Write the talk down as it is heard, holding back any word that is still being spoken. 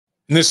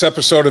In this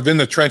episode of In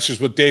the Trenches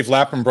with Dave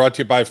Lapham, brought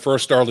to you by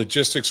First Star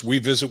Logistics, we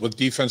visit with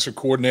defensive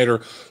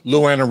coordinator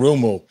Lou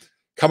Anarumo,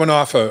 coming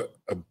off a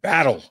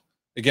battle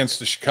against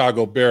the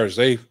Chicago Bears.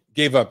 They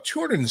gave up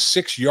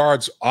 206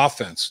 yards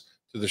offense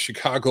to the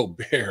Chicago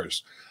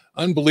Bears.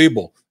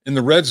 Unbelievable. In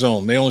the red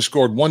zone, they only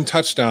scored one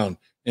touchdown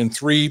in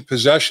 3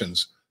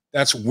 possessions.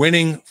 That's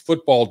winning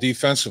football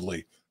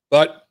defensively.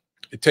 But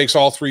it takes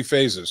all 3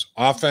 phases: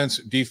 offense,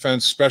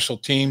 defense, special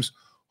teams.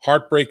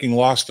 Heartbreaking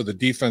loss for the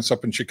defense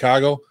up in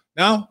Chicago.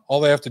 Now, all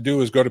they have to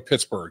do is go to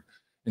Pittsburgh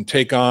and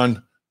take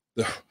on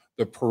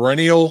the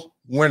perennial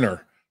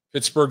winner,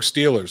 Pittsburgh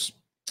Steelers.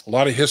 A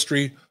lot of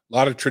history, a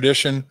lot of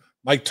tradition.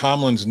 Mike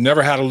Tomlin's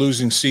never had a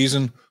losing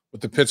season with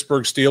the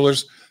Pittsburgh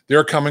Steelers.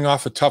 They're coming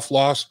off a tough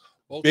loss.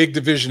 Big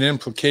division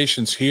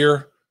implications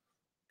here.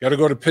 Got to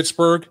go to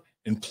Pittsburgh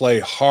and play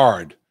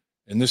hard.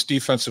 And this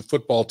defensive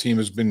football team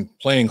has been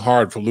playing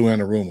hard for Lou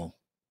Anarumo.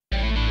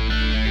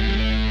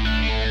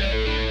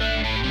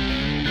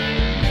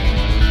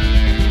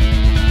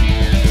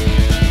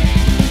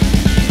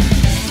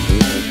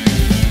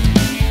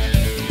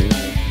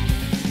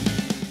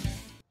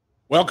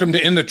 Welcome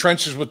to In the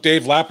Trenches with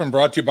Dave Lapham,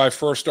 brought to you by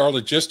First Star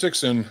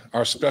Logistics and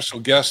our special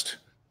guest,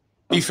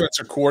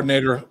 defensive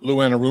coordinator Lou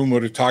Anarumo,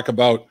 to talk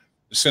about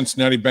the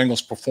Cincinnati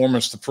Bengals'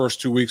 performance the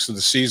first 2 weeks of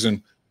the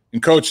season.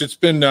 And Coach, it's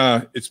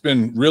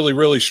been really,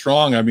 really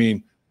strong. I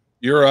mean,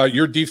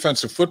 your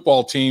defensive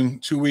football team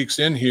 2 weeks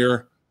in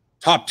here,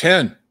 top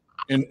 10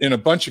 in a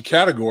bunch of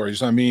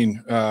categories. I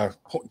mean,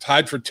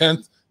 tied for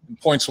 10th in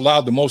points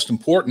allowed, the most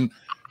important.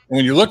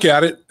 When you look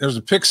at it, there's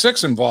a pick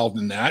 6 involved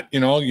in that. You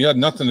know, you had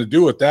nothing to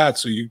do with that,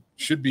 so you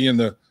should be in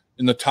the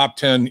top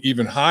 10,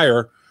 even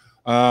higher.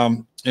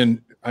 And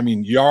I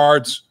mean,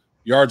 yards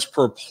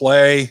per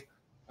play,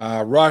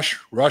 rush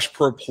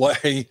per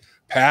play,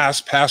 pass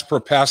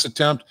per pass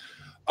attempt,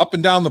 up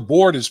and down the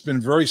board. It's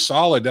been very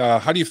solid.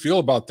 How do you feel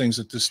about things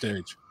at this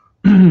stage?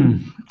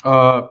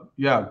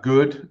 Yeah,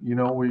 good. You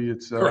know,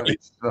 it's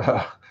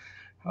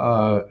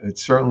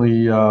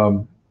certainly.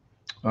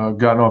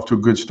 Gotten off to a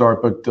good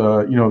start, but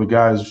you know, the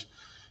guys,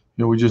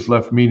 you know, we just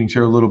left meetings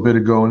here a little bit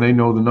ago, and they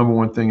know the number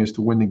one thing is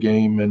to win the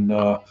game.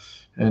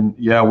 And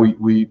yeah,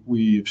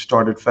 we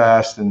started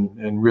fast,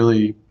 and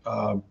really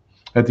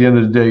at the end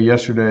of the day,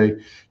 yesterday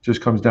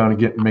just comes down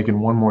to making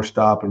one more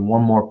stop and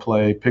one more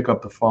play, pick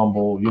up the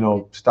fumble, you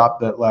know, stop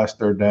that last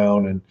third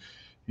down, and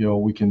you know,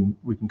 we can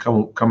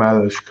come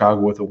out of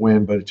Chicago with a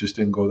win, but it just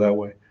didn't go that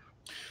way.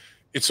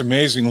 It's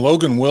amazing.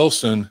 Logan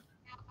Wilson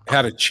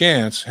had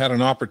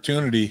an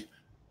opportunity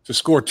to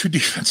score 2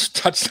 defensive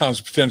touchdowns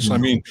potentially. I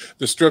mean,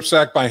 the strip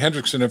sack by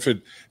Hendrickson, if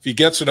he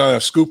gets it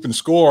a scoop and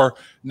score,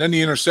 and then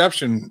the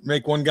interception,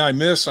 make one guy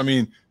miss. I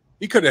mean,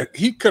 he could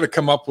have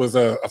come up with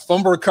a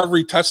fumble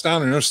recovery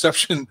touchdown, an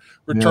interception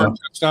return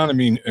touchdown. I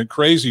mean,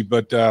 crazy,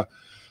 but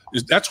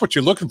that's what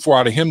you're looking for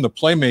out of him, the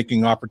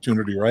playmaking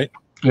opportunity, right?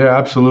 Yeah,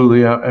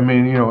 absolutely. I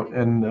mean, you know,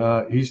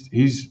 and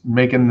he's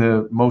making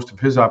the most of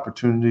his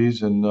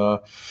opportunities, and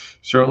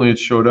certainly it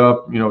showed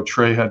up. You know,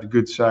 Trey had the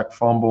good sack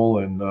fumble,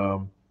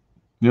 and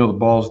you know, the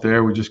ball's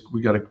there.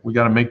 We got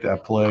to make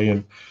that play,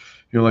 and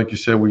you know, like you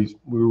said, we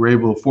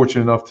were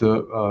fortunate enough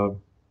to,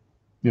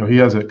 you know, he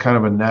has a kind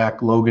of a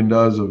knack, Logan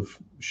does, of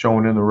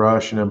showing in the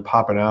rush and then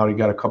popping out. He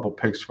got a couple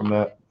picks from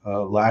that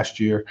last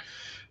year.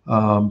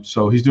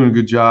 So he's doing a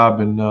good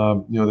job, and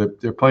you know,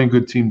 they're playing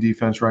good team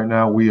defense right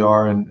now. We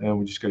are, and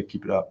we just got to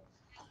keep it up.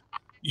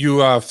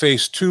 You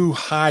face 2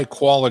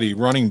 high-quality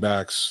running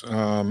backs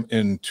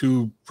in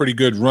 2 pretty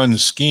good run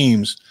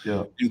schemes,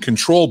 and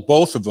control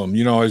both of them.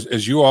 You know,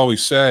 as you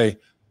always say,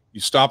 you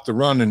stop the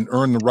run and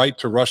earn the right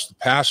to rush the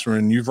passer,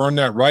 and you've earned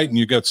that right, and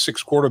you got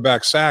 6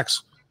 quarterback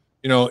sacks,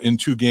 you know, in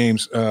 2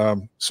 games.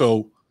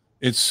 So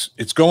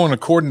it's going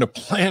according to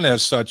plan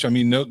as such. I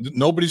mean,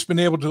 nobody's been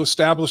able to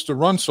establish the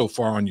run so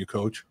far on you,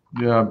 Coach.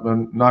 Yeah,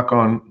 and knock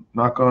on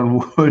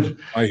wood.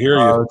 I hear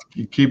you.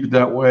 You keep it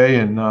that way,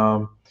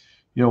 and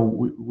you know,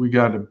 we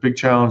got a big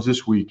challenge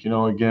this week. You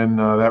know, again,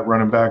 that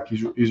running back,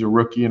 he's a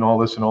rookie and all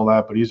this and all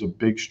that, but he's a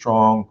big,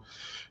 strong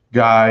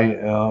guy.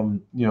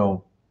 You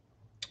know,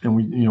 and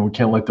we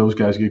can't let those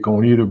guys get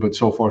going either. But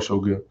so far, so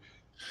good.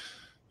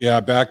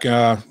 Yeah, back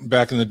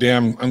in the day,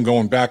 I'm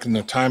going back in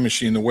the time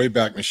machine, the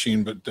Wayback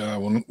Machine. But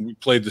when we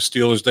played the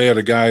Steelers, they had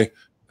a guy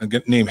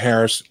named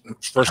Harris.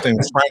 His first name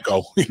was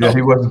Franco. Yeah,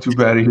 he wasn't too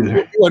bad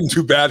either. He wasn't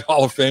too bad,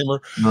 Hall of Famer.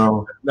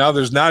 No. Now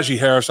there's Najee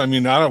Harris. I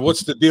mean, I don't know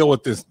what's the deal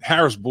with the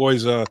Harris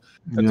boys at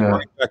the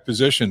running back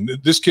position.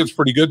 This kid's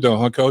pretty good though,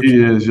 huh, Coach?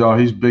 He is, y'all.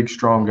 He's big,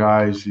 strong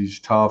guy.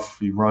 He's tough.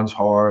 He runs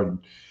hard. And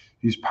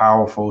he's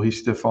powerful. He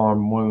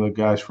stiff-armed one of the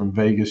guys from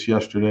Vegas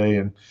yesterday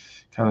and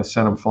kind of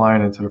sent him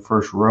flying into the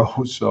first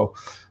row. So,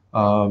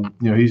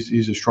 you know,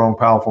 he's a strong,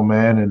 powerful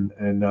man,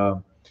 and you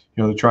know,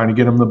 they're trying to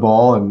get him the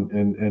ball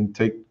and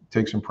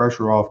take some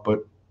pressure off,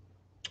 but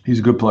he's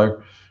a good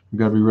player. We've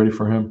got to be ready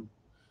for him.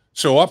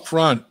 So up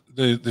front,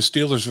 the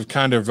Steelers are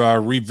kind of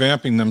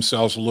revamping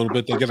themselves a little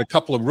bit. They get a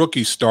couple of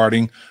rookies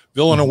starting.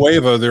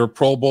 Villanueva, their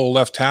Pro Bowl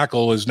left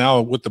tackle, is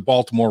now with the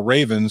Baltimore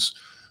Ravens.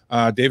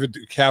 David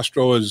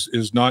Castro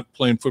is not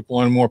playing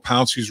football anymore.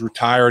 Pouncey's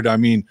retired. I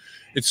mean,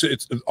 it's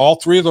all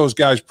three of those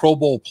guys Pro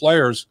Bowl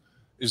players.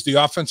 Is the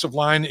offensive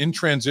line in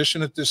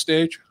transition at this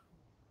stage?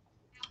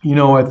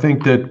 I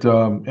think that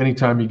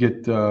anytime you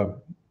get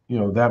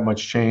that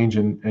much change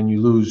and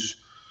you lose,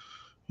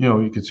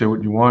 you could say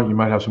what you want. You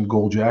might have some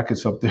gold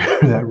jackets up there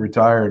that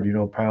retired.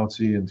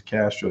 Pouncey and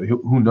Castro.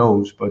 Who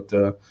knows? But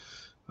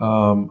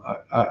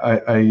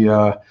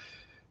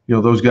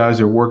those guys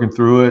are working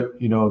through it.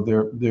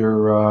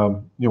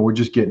 We're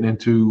just getting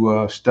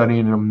into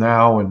studying them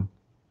now,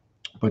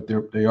 but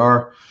they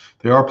are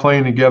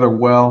playing together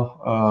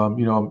well.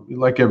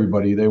 Like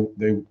everybody,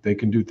 they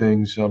can do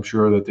things. I'm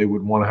sure that they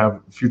would want to have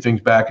a few things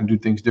back and do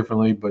things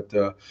differently, but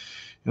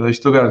they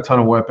still got a ton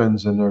of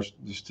weapons, and they're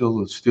still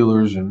the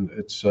Steelers, and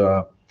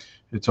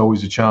it's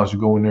always a challenge to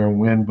go in there and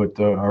win. But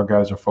our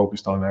guys are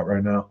focused on that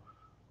right now.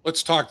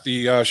 Let's talk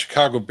the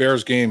Chicago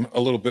Bears game a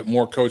little bit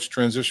more, Coach.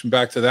 Transition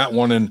back to that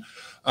one, and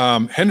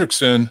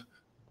Hendrickson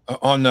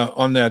on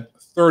that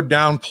third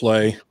down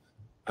play.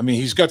 I mean,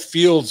 he's got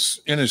Fields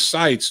in his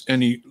sights,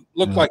 and he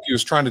looked like he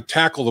was trying to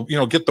tackle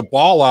get the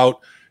ball out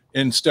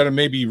instead of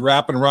maybe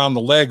wrapping around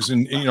the legs.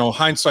 And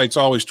hindsight's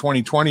always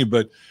 20/20.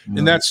 But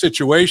in that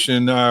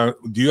situation, do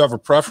you have a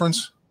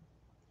preference?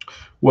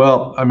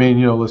 Well, I mean,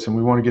 listen,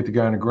 we want to get the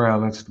guy on the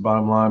ground. That's the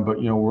bottom line.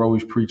 But we're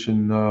always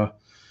preaching.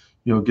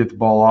 Get the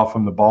ball off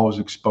him. The ball was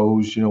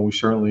exposed. We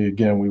certainly,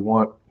 again,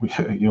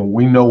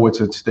 we know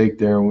what's at stake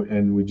there,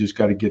 and we just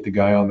got to get the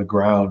guy on the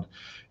ground,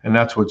 and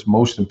that's what's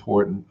most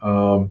important.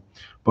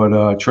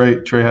 But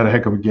Trey had a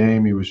heck of a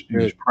game. He was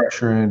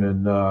pressuring,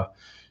 and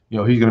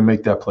he's going to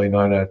make that play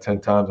 9 out of 10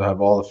 times. I have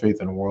all the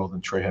faith in the world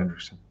in Trey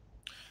Hendrickson.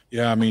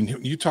 Yeah, I mean,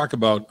 you talk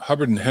about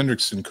Hubbard and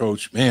Hendrickson,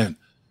 Coach, man,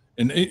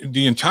 and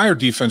the entire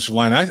defensive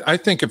line. I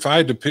think if I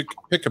had to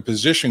pick a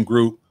position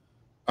group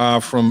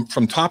from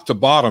top to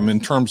bottom in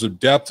terms of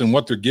depth and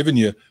what they're giving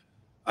you,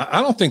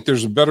 I don't think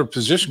there's a better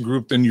position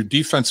group than your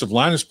defensive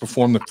line has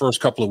performed the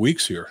first couple of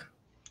weeks here.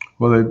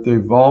 Well,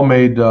 they've all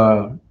made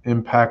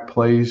impact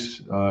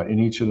plays in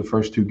each of the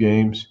first 2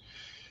 games.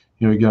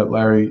 You got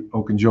Larry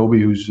Ogunjobi,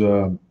 who's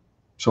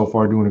so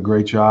far doing a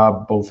great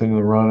job both in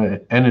the run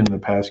and in the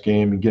pass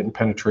game and getting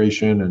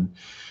penetration. And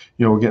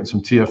we're getting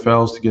some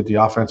TFLs to get the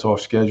offense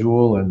off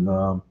schedule.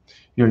 And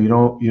you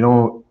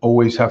don't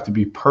always have to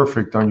be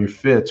perfect on your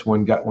fits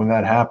when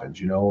that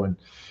happens. And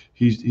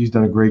he's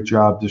done a great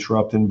job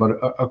disrupting. But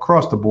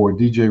across the board,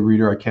 DJ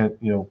Reader, I can't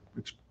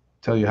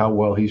tell you how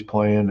well he's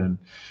playing. And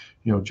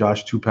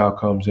Josh Tupou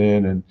comes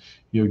in, and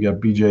you got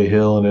BJ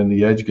Hill, and then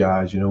the edge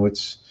guys.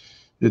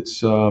 It's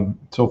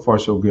so far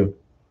so good.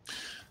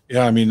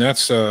 Yeah, I mean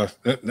that's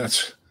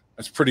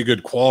pretty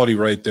good quality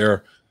right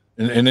there,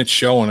 and it's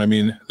showing. I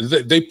mean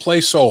they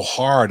play so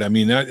hard. I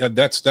mean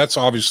that's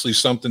obviously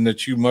something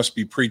that you must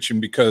be preaching,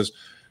 because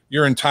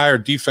your entire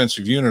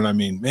defensive unit. I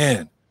mean,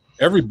 man,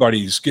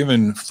 everybody's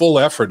giving full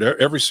effort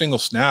every single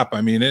snap. I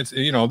mean it's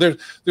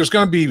there's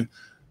going to be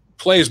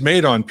plays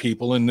made on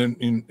people, and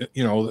then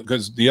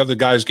because the other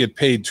guys get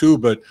paid too,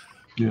 but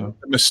the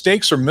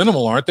mistakes are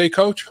minimal, aren't they,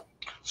 Coach?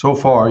 So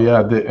far, yeah.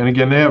 And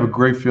again, they have a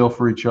great feel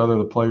for each other.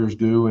 The players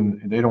do, and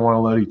they don't want to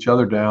let each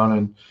other down.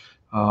 And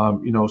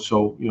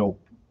so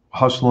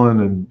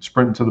hustling and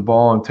sprinting to the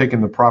ball and taking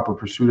the proper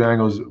pursuit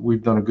angles.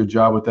 We've done a good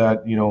job with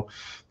that.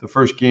 The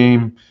first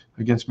game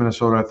against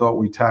Minnesota, I thought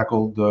we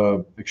tackled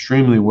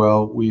extremely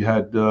well. We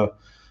had the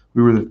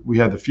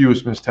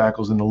fewest missed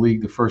tackles in the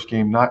league the first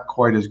game. Not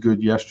quite as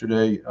good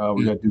yesterday.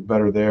 We got to do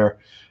better there.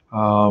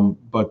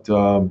 But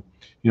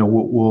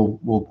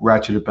we'll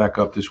ratchet it back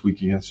up this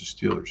week against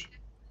the Steelers.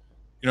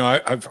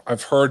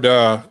 I've heard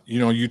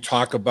you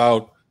talk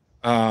about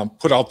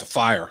put out the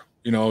fire.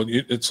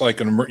 It's like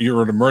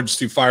you're an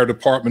emergency fire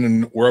department,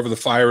 and wherever the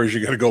fire is,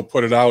 you got to go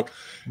put it out.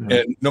 Yeah.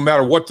 And no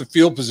matter what the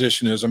field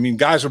position is, I mean,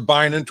 guys are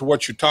buying into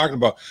what you're talking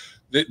about.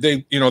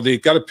 They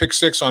got a pick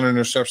 6 on an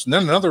interception,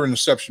 then another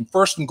interception,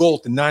 1st and goal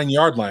at the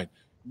 9-yard line.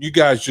 You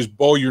guys just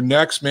bow your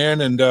necks, man,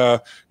 and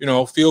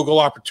field goal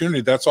opportunity.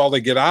 That's all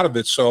they get out of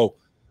it. So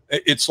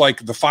it's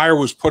like the fire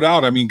was put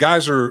out. I mean,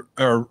 guys are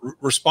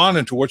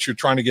responding to what you're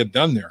trying to get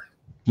done there.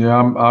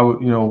 Yeah,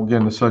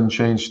 again, the sudden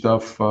change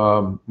stuff.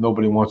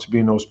 Nobody wants to be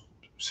in those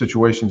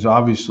situations,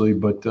 obviously,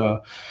 but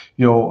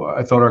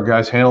I thought our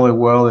guys handled it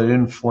well. They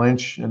didn't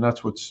flinch, and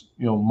that's what's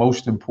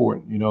most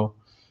important.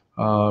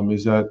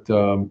 Is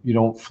that you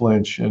don't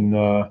flinch, and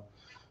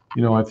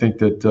I think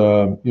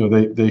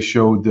that they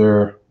showed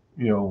their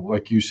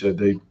like you said,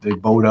 they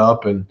bowed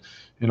up and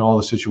in all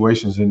the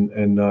situations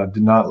and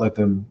did not let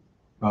them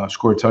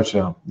score a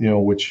touchdown.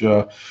 Which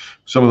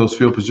some of those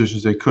field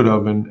positions they could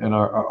have, and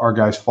our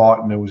guys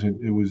fought, and it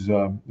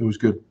was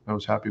good. I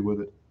was happy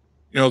with it.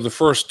 The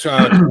first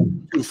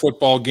 2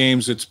 football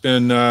games, it's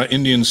been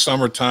Indian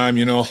summertime,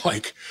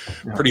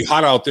 pretty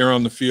hot out there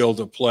on the field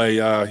to play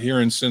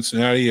here in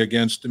Cincinnati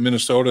against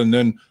Minnesota, and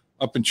then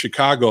up in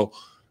Chicago.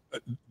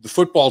 The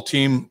football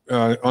team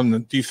on the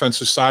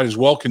defensive side is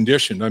well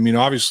conditioned. I mean,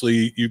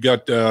 obviously you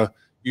got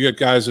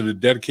guys that have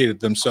dedicated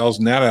themselves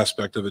in that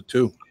aspect of it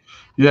too.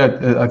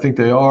 Yeah, I think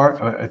they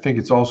are. I think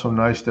it's also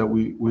nice that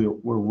we're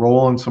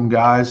rolling some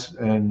guys,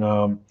 and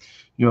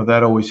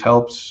that always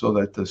helps so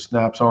that the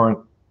snaps aren't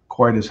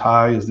quite as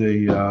high as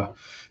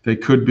they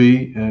could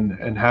be,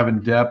 and having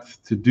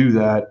depth to do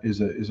that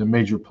is a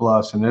major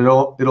plus, and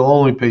it'll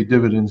only pay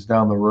dividends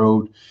down the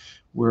road,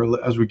 where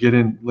as we get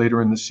in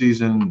later in the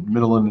season,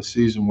 middle in the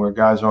season, where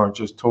guys aren't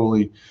just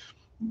totally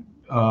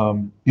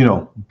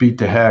beat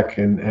to heck,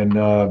 and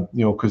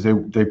because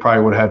they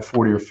probably would have had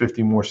 40 or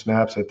 50 more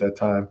snaps at that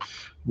time.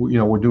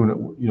 We're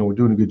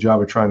doing a good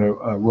job of trying to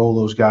roll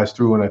those guys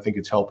through, and I think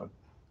it's helping.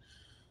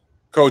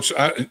 Coach,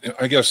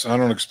 I guess I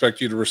don't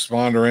expect you to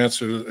respond or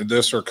answer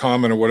this or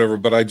comment or whatever,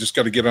 but I just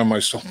got to get on my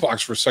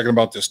soapbox for a second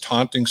about this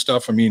taunting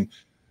stuff. I mean,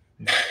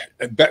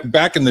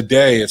 back in the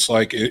day, it's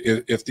like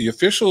if the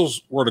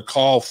officials were to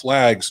call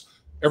flags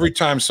every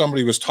time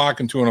somebody was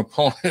talking to an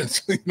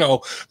opponent,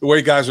 the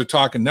way guys are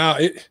talking now,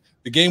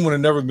 the game would have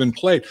never been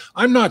played.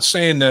 I'm not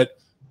saying that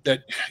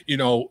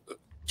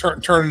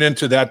turn it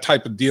into that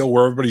type of deal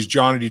where everybody's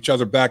jawing at each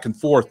other back and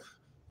forth.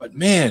 But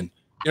man,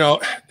 do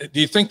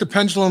you think the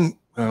pendulum?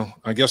 Well,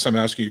 I guess I'm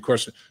asking you a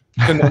question.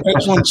 Can the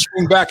pendulum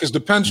swing back? Is the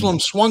pendulum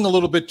swung a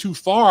little bit too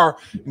far,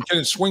 and can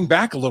it swing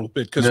back a little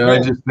bit? Because I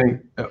just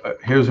think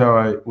here's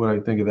what I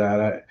think of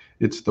that.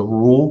 It's the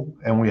rule,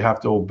 and we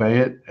have to obey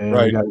it. And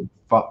right. We got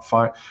to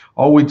find.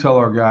 All we tell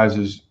our guys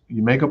is,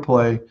 you make a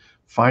play,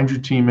 find your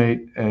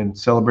teammate, and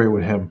celebrate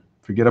with him.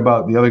 Forget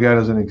about the other guy;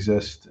 doesn't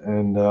exist.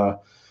 And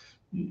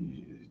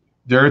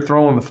they're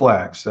throwing the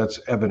flags. That's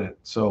evident.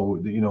 So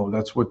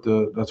that's what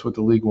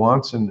the league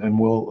wants, and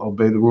we'll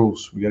obey the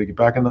rules. We got to get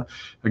back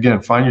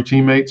find your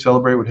teammate,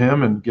 celebrate with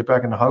him, and get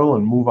back in the huddle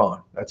and move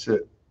on. That's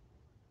it.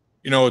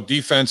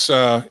 Defense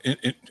in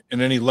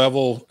any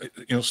level,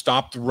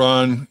 stop the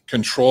run,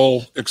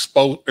 control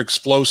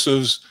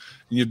explosives,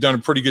 and you've done a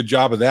pretty good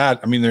job of that.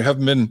 I mean, there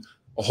haven't been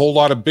a whole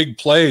lot of big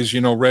plays,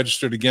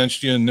 registered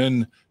against you, and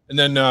then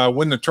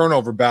win the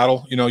turnover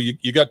battle.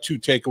 You got 2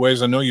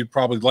 takeaways. I know you'd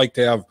probably like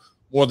to have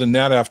more than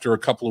that after a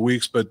couple of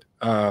weeks, but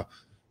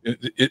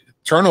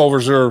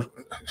turnovers are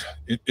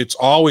it's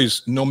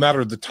always, no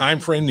matter the time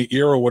frame, the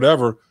era,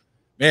 whatever,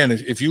 man,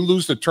 if you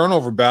lose the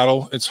turnover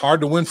battle, it's hard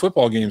to win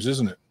football games,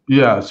 isn't it?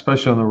 Yeah,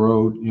 especially on the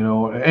road,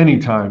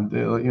 anytime,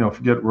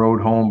 forget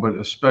road, home, but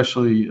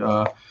especially,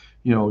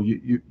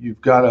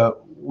 we've got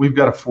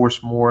to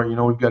force more,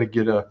 we've got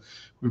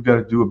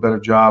to do a better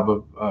job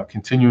of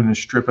continuing to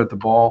strip at the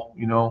ball,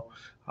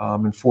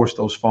 and force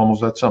those fumbles.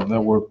 That's something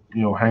that we're,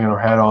 hanging our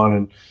hat on,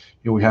 and,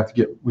 we have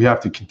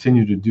to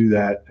continue to do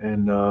that.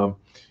 And, I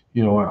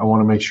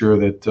want to make sure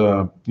that,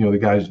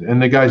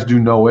 the guys do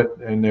know it,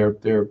 and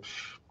they're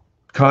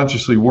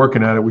consciously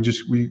working at it.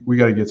 We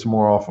got to get some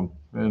more off them,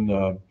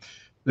 and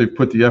they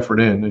put the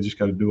effort in. They just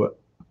got to do it.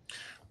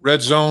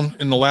 Red zone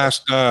in the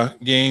last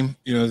game,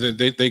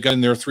 they got in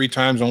there 3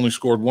 times, only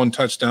scored 1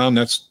 touchdown.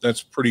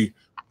 That's pretty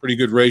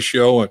good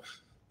ratio.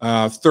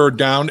 Third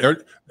down.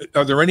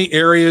 Are there any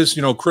areas,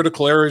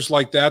 critical areas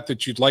like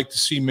that you'd like to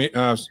see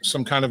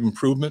some kind of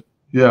improvement?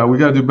 Yeah, we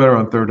got to do better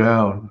on third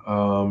down.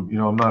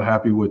 I'm not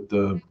happy with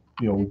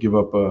we give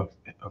up a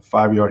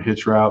 5-yard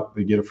hitch route.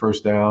 They get a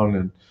first down,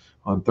 and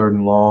on third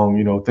and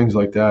long, things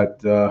like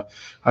that.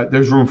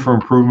 There's room for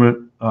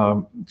improvement,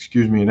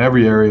 in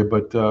every area.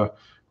 But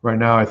right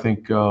now, I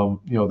think,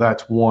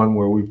 that's one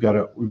where we've got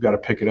to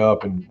pick it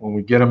up. And when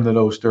we get them to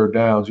those third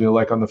downs,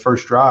 like on the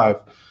first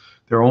drive,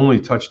 their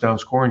only touchdown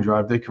scoring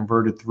drive, they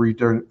converted 3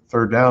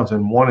 third downs,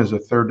 and 1 is a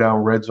third down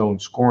red zone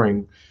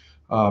scoring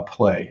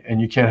play. And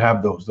you can't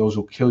have those. Those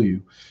will kill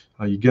you.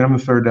 You get them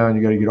to third down,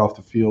 you got to get off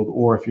the field,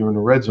 or if you're in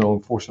the red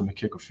zone, force them to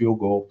kick a field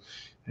goal.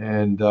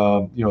 And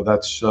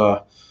that's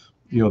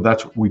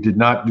we did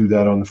not do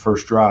that on the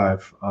first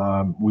drive.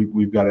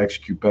 We've got to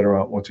execute better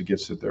on once it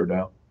gets to third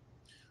down.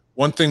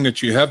 One thing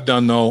that you have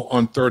done, though,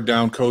 on third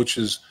down, Coach,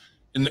 is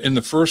in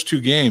the first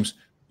 2 games,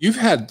 you've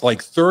had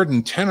like 3rd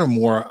and 10 or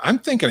more. I'm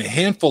thinking a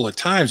handful of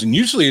times, and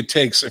usually it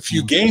takes a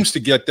few games to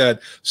get that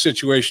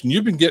situation.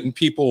 You've been getting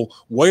people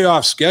way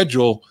off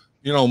schedule,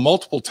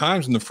 multiple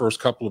times in the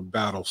first couple of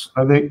battles.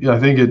 I think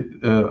it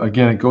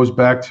again, it goes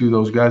back to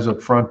those guys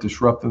up front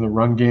disrupting the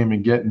run game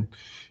and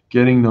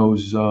getting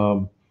those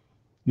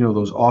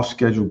those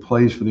off-schedule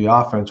plays for the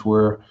offense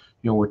where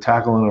we're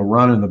tackling a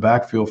run in the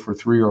backfield for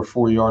 3 or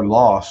 4 yard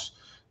loss,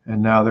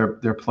 and now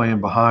they're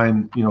playing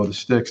behind the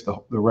sticks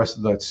the rest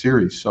of that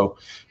series. So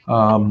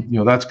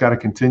that's got to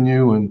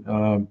continue, and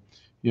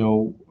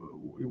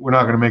we're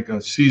not going to make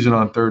a season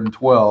on 3rd and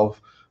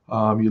 12.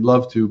 You'd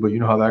love to, but you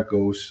know how that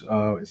goes.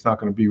 It's not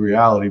going to be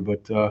reality.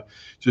 But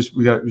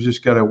we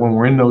just got to, when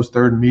we're in those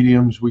 3rd and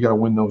mediums, we got to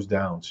win those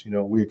downs.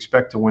 We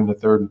expect to win the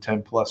 3rd and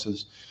 10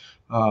 pluses,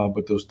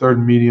 but those 3rd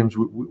and mediums,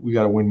 we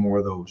got to win more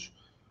of those.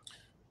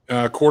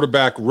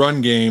 Quarterback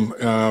run game,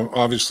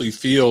 obviously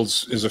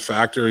Fields is a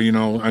factor.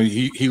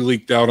 He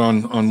leaked out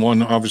on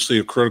one, obviously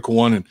a critical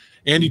one, and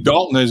Andy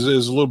Dalton is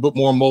a little bit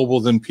more mobile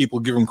than people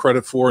give him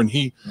credit for, and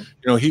he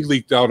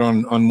leaked out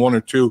on 1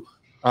 or 2.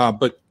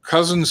 But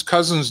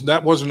Cousins,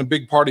 that wasn't a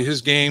big part of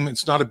his game.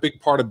 It's not a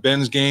big part of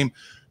Ben's game.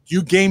 do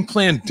you game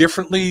plan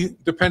differently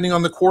depending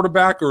on the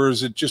quarterback, or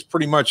is it just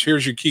pretty much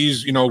here's your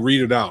keys,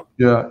 read it out?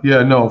 Yeah,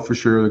 no, for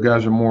sure. The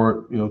guys are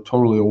more,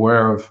 totally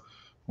aware of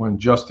when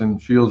Justin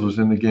Fields was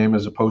in the game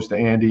as opposed to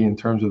Andy in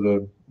terms of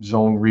the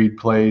zone read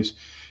plays.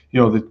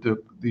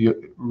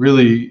 The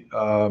really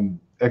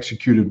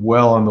executed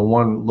well on the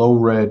one low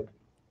red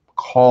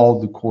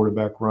called the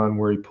quarterback run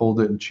where he pulled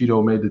it and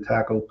Cheeto made the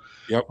tackle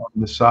on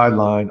the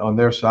sideline, on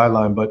their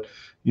sideline. But,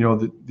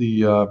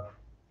 the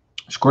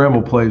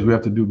scramble plays, we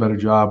have to do a better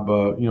job,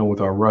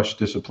 with our rush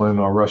discipline,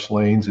 our rush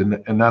lanes,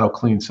 and that'll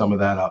clean some of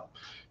that up,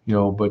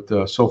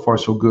 But so far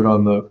so good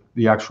on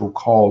the actual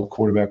called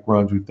quarterback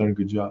runs. We've done a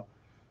good job.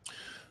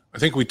 I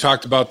think we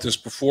talked about this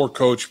before,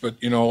 Coach, but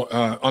in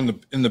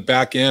the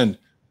back end,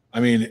 I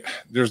mean,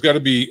 there's got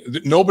to be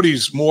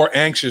nobody's more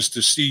anxious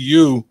to see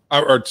you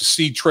or to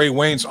see Trey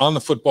Waynes on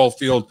the football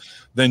field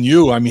than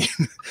you. I mean,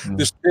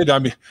 this kid. I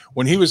mean,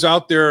 when he was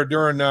out there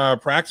during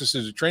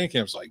practices at training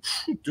camps, like,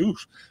 dude,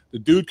 the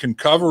dude can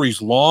cover.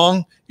 He's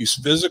long. He's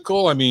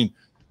physical. I mean,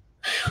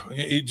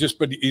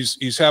 but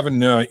he's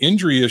having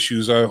injury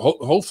issues.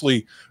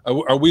 Hopefully,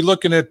 are we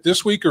looking at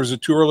this week, or is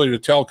it too early to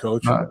tell,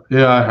 Coach?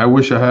 Yeah, I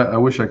wish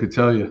I could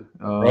tell you.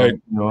 Right.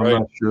 I'm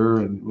not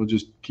sure, and we'll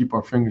just keep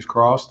our fingers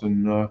crossed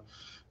and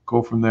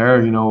go from there.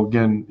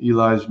 Again,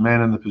 Eli's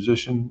man in the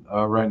position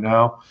right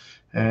now,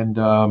 and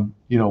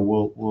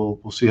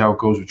we'll see how it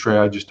goes with Trey.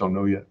 I just don't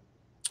know yet.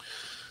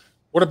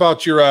 What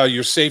about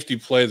your safety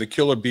play, the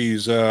killer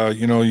bees?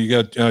 You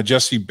got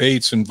Jesse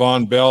Bates and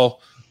Von Bell.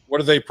 What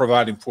are they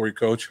providing for you,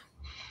 Coach?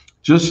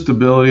 Just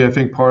stability. I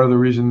think part of the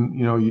reason,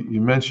 you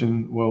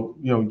mentioned,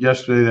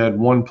 yesterday they had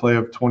one play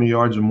of 20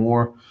 yards or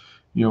more,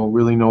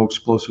 really no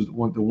explosive, the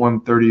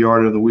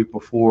 130-yarder the week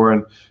before.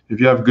 And if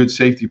you have good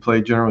safety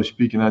play, generally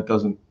speaking,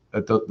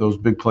 those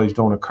big plays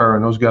don't occur.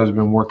 And those guys have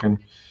been working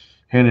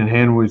hand in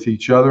hand with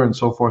each other, and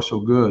so far so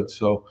good.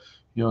 So,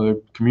 they're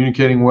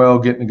communicating well,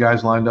 getting the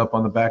guys lined up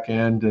on the back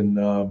end,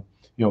 and,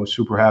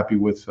 super happy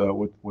with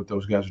what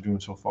those guys are doing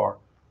so far.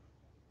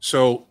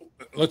 So,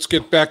 let's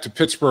get back to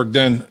Pittsburgh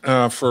then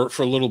for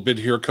a little bit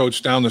here,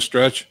 Coach, down the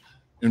stretch,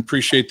 and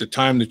appreciate the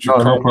time that you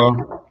carved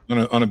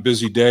on a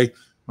busy day.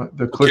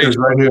 The clicker's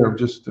right here,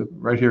 just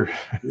right here.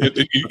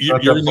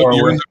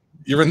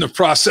 You're in the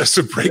process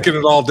of breaking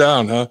it all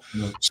down, huh?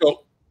 Yeah.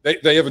 So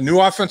they have a new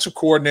offensive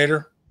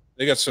coordinator.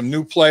 They got some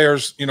new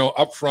players,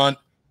 up front,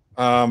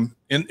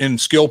 in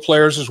skill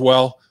players as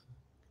well.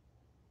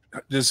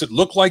 Does it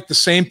look like the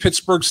same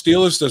Pittsburgh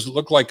Steelers? Does it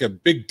look like a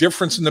big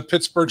difference in the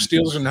Pittsburgh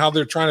Steelers and how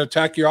they're trying to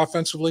attack you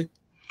offensively?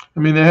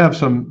 I mean, they have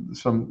some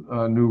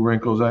new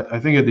wrinkles. I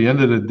think at the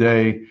end of the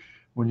day,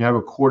 when you have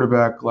a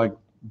quarterback like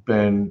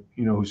Ben,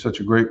 who's such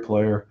a great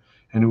player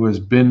and who has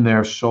been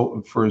there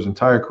for his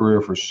entire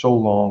career for so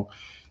long,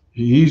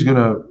 he's going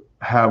to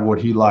have what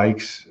he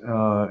likes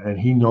and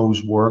he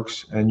knows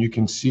works, and you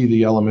can see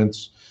the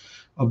elements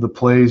of the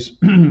plays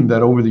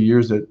that over the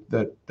years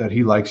that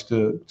he likes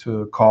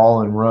to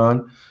call and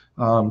run.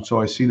 So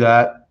I see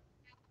that,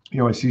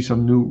 I see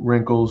some new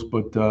wrinkles,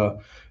 but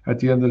at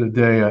the end of the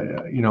day,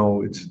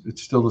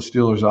 it's still the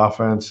Steelers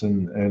offense,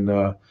 and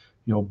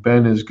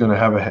Ben is going to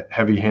have a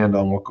heavy hand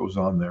on what goes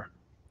on there,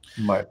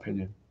 in my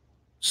opinion.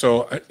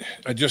 So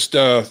I just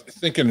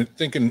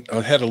thinking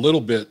ahead a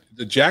little bit.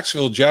 The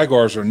Jacksonville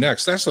Jaguars are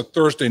next. That's a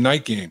Thursday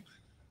night game.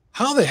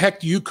 How the heck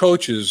do you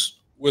coaches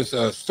with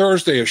a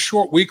Thursday, a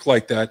short week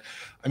like that?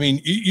 I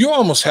mean, you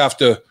almost have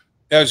to,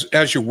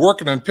 as you're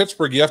working on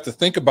Pittsburgh, you have to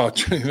think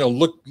about,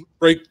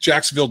 break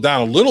Jacksonville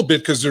down a little bit,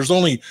 because there's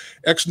only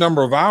X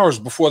number of hours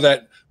before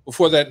that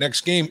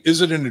next game.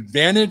 Is it an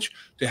advantage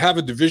to have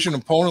a division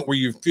opponent where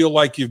you feel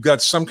like you've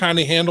got some kind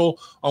of handle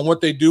on what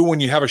they do when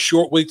you have a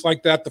short week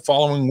like that the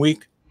following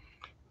week?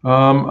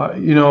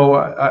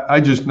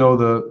 I just know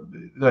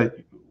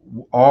that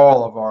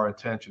all of our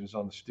attention is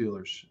on the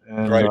Steelers,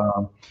 and right.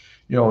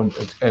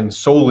 And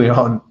solely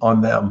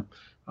on them.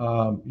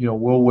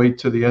 We'll wait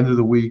to the end of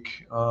the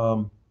week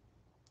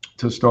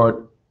to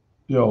start,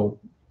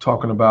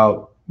 talking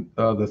about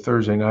the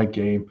Thursday night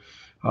game.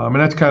 And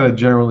that's kind of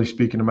generally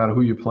speaking, no matter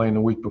who you're playing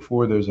the week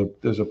before, there's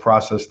a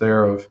process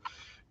there of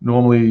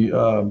normally,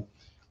 on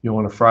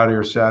a Friday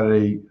or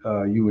Saturday,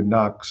 you would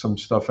knock some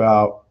stuff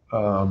out.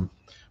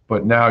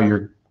 But now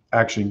you're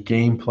actually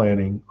game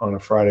planning on a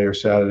Friday or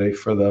Saturday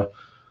for the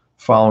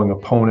following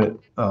opponent,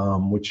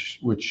 which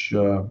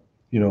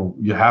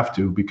you have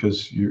to,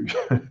 because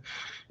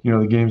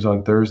the game's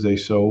on Thursday.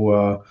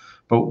 So,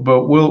 but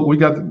we've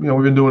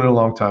been doing it a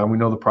long time. We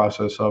know the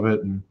process of it,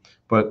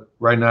 but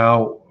right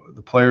now,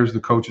 the players, the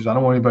coaches, I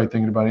don't want anybody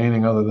thinking about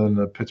anything other than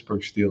the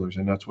Pittsburgh Steelers,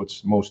 and that's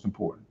what's most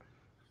important.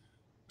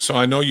 So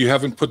I know you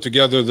haven't put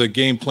together the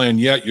game plan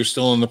yet. You're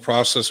still in the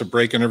process of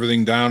breaking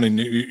everything down, and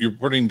you're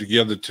putting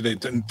together today.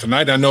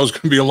 Tonight, I know it's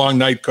going to be a long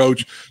night,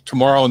 Coach.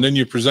 Tomorrow, and then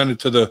you present it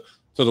to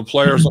the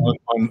players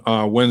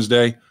on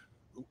Wednesday.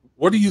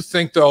 What do you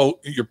think, though,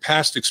 your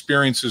past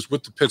experiences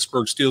with the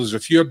Pittsburgh Steelers?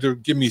 If you had to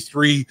give me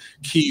 3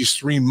 keys,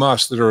 3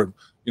 musts that are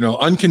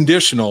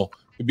unconditional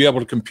to be able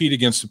to compete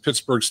against the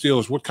Pittsburgh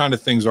Steelers, what kind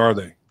of things are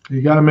they?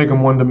 You got to make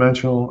them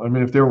one-dimensional. I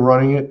mean, if they're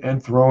running it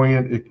and throwing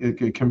it,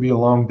 it can be a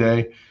long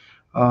day.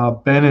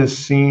 Ben has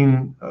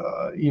seen,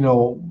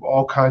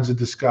 all kinds of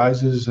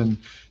disguises, and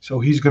so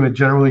he's going to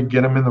generally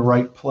get them in the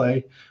right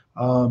play.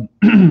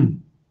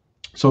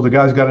 So the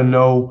guy's got to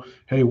know,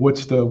 hey,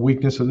 what's the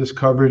weakness of this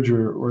coverage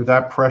or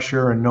that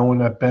pressure, and knowing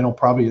that Ben will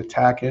probably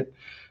attack it.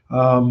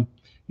 And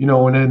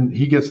then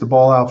he gets the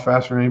ball out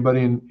faster than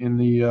anybody in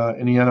the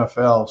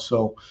NFL.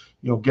 So,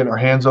 getting our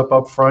hands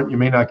up front, you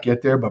may not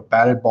get there, but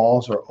batted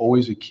balls are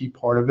always a key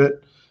part of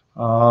it.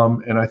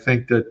 And I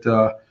think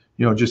that,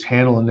 just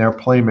handling their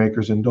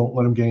playmakers and don't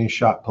let them get any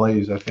shot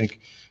plays. I think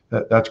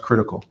that's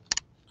critical.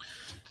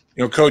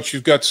 Coach,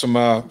 you've got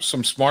some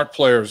smart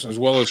players as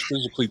well as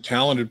physically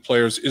talented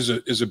players.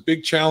 Is a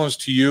big challenge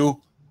to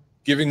you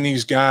giving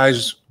these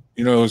guys,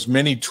 as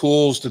many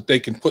tools that they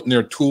can put in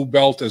their tool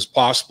belt as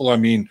possible? I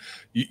mean,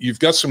 you've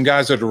got some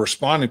guys that are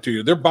responding to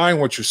you. They're buying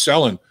what you're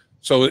selling.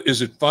 So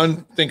is it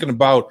fun thinking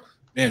about,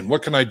 man,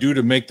 what can I do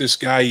to make this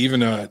guy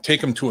even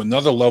take him to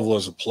another level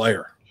as a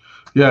player?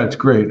 Yeah, it's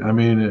great. I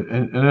mean,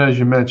 and as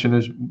you mentioned,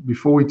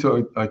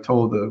 I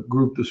told the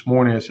group this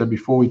morning, I said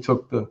before we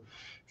took the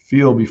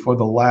field, before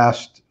the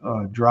last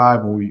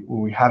drive when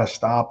we had to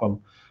stop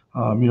them,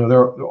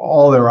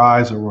 all their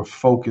eyes were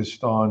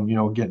focused on,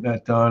 getting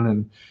that done.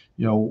 And,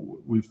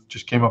 we've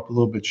just came up a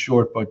little bit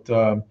short, but,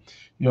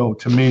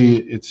 to me,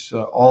 it's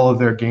all of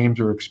their games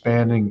are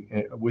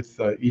expanding with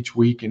each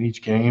week and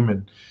each game.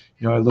 And,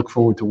 I look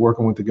forward to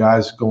working with the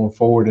guys going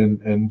forward.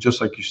 And just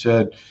like you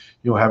said,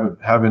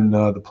 having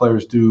the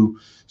players do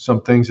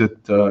some things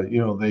that,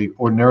 they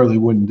ordinarily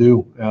wouldn't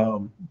do,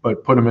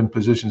 but put them in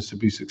positions to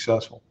be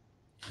successful.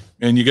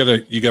 And you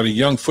got a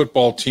young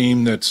football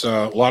team that's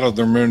a lot of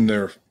them are in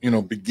their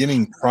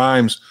beginning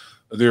primes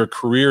of their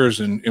careers,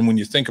 and when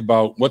you think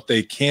about what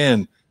they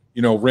can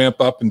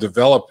ramp up and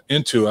develop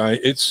into,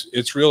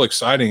 it's real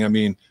exciting. I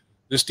mean,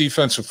 this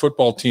defensive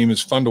football team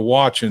is fun to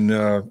watch, and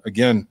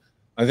again,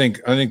 I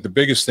think the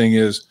biggest thing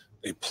is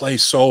they play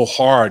so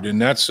hard,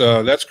 and that's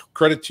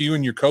credit to you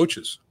and your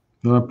coaches.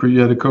 Yeah,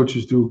 the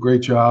coaches do a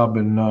great job,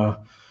 and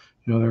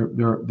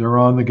they're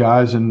on the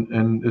guys,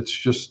 and it's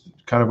just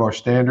kind of our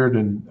standard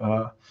and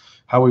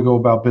how we go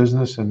about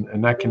business,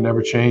 and that can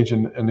never change.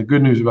 And the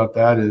good news about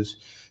that is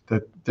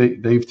that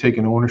they've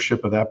taken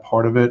ownership of that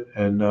part of it,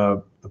 and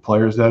the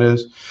players, that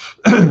is.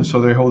 So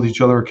they hold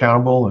each other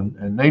accountable,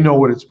 and they know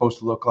what it's supposed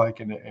to look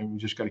like, and we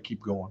just got to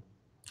keep going.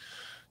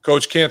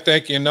 Coach, can't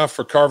thank you enough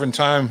for carving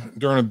time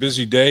during a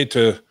busy day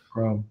to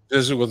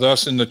visit with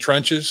us in the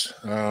trenches.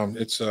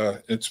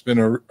 It's been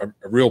a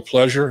real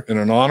pleasure and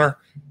an honor.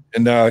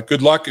 And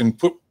good luck, and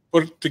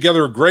put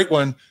together a great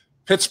one.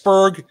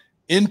 Pittsburgh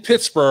in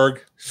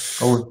Pittsburgh.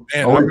 Oh,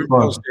 man, I remember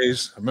those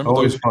days.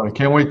 Always fun. I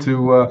can't wait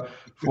to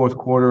fourth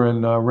quarter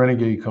and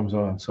Renegade comes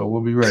on. So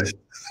we'll be ready.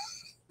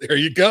 There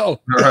you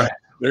go. All right.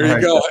 There you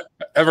go.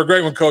 Have a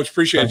great one, Coach.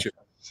 Appreciate you.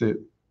 See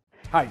you.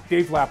 Hi,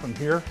 Dave Lapham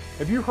here.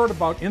 Have you heard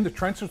about In the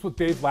Trenches with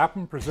Dave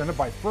Lapham, presented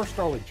by First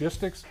Star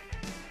Logistics?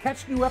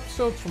 Catch new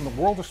episodes from the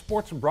world of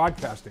sports and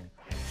broadcasting.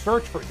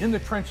 Search for In the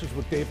Trenches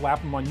with Dave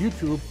Lapham on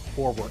YouTube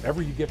or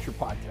wherever you get your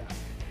podcasts.